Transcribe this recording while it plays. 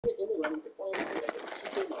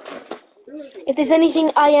If there's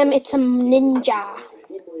anything I am, it's a ninja.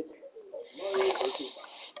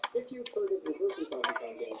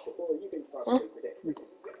 Huh?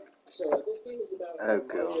 Oh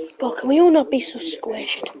god. Well, can we all not be so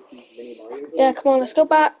squished? Yeah, come on, let's go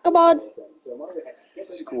back. Come on.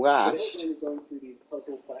 Squashed?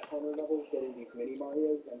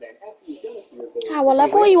 Ah, what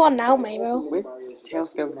level are you on now, Mayro? Where does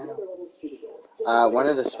Tails go now? One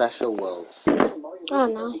of the special worlds. Oh,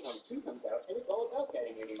 nice.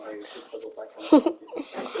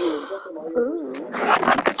 Ooh.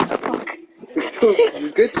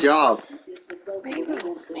 Good job.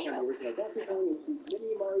 Mayro, Mayro.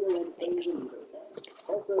 Thanks.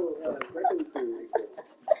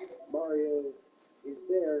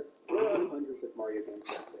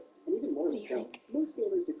 What do you think?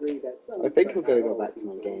 I think I'm gonna go back to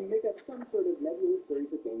my game.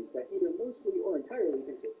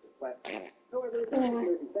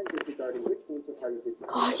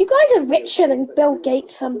 God, you guys are richer than Bill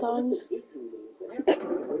Gates sometimes.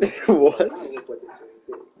 What?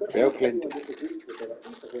 Bill Clinton.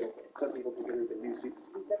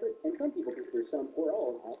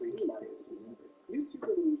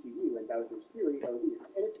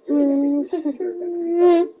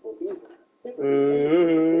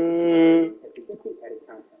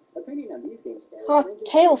 Oh,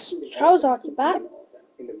 Tails, Charizard, you back?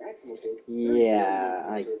 Yeah,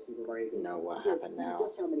 I know what happened now.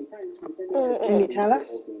 Can you tell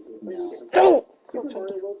us? No. Don't!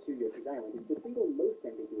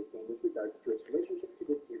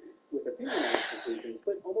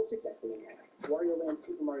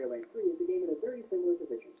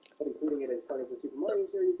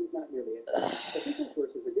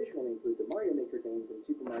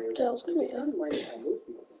 Tails, come here.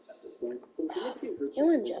 You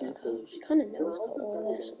and Angelica, she kind of knows about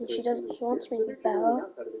all this, and she wants me to be better.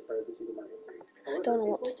 I don't know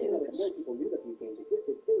what to do with this.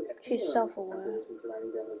 She's self-aware.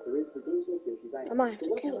 I might have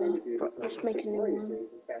to kill her, but just make a new one.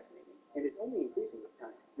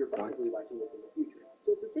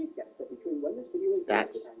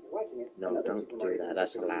 That's... No, don't do that.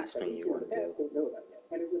 That's the last thing you want to do.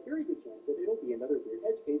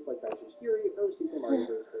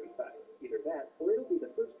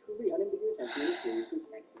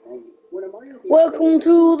 Welcome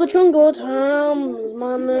to the Chungo Times.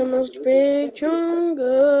 My name is Big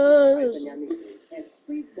Chungus.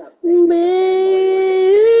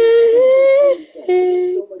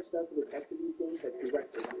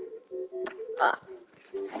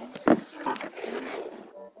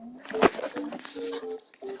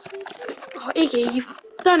 Oh, Iggy, you've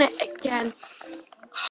done it again.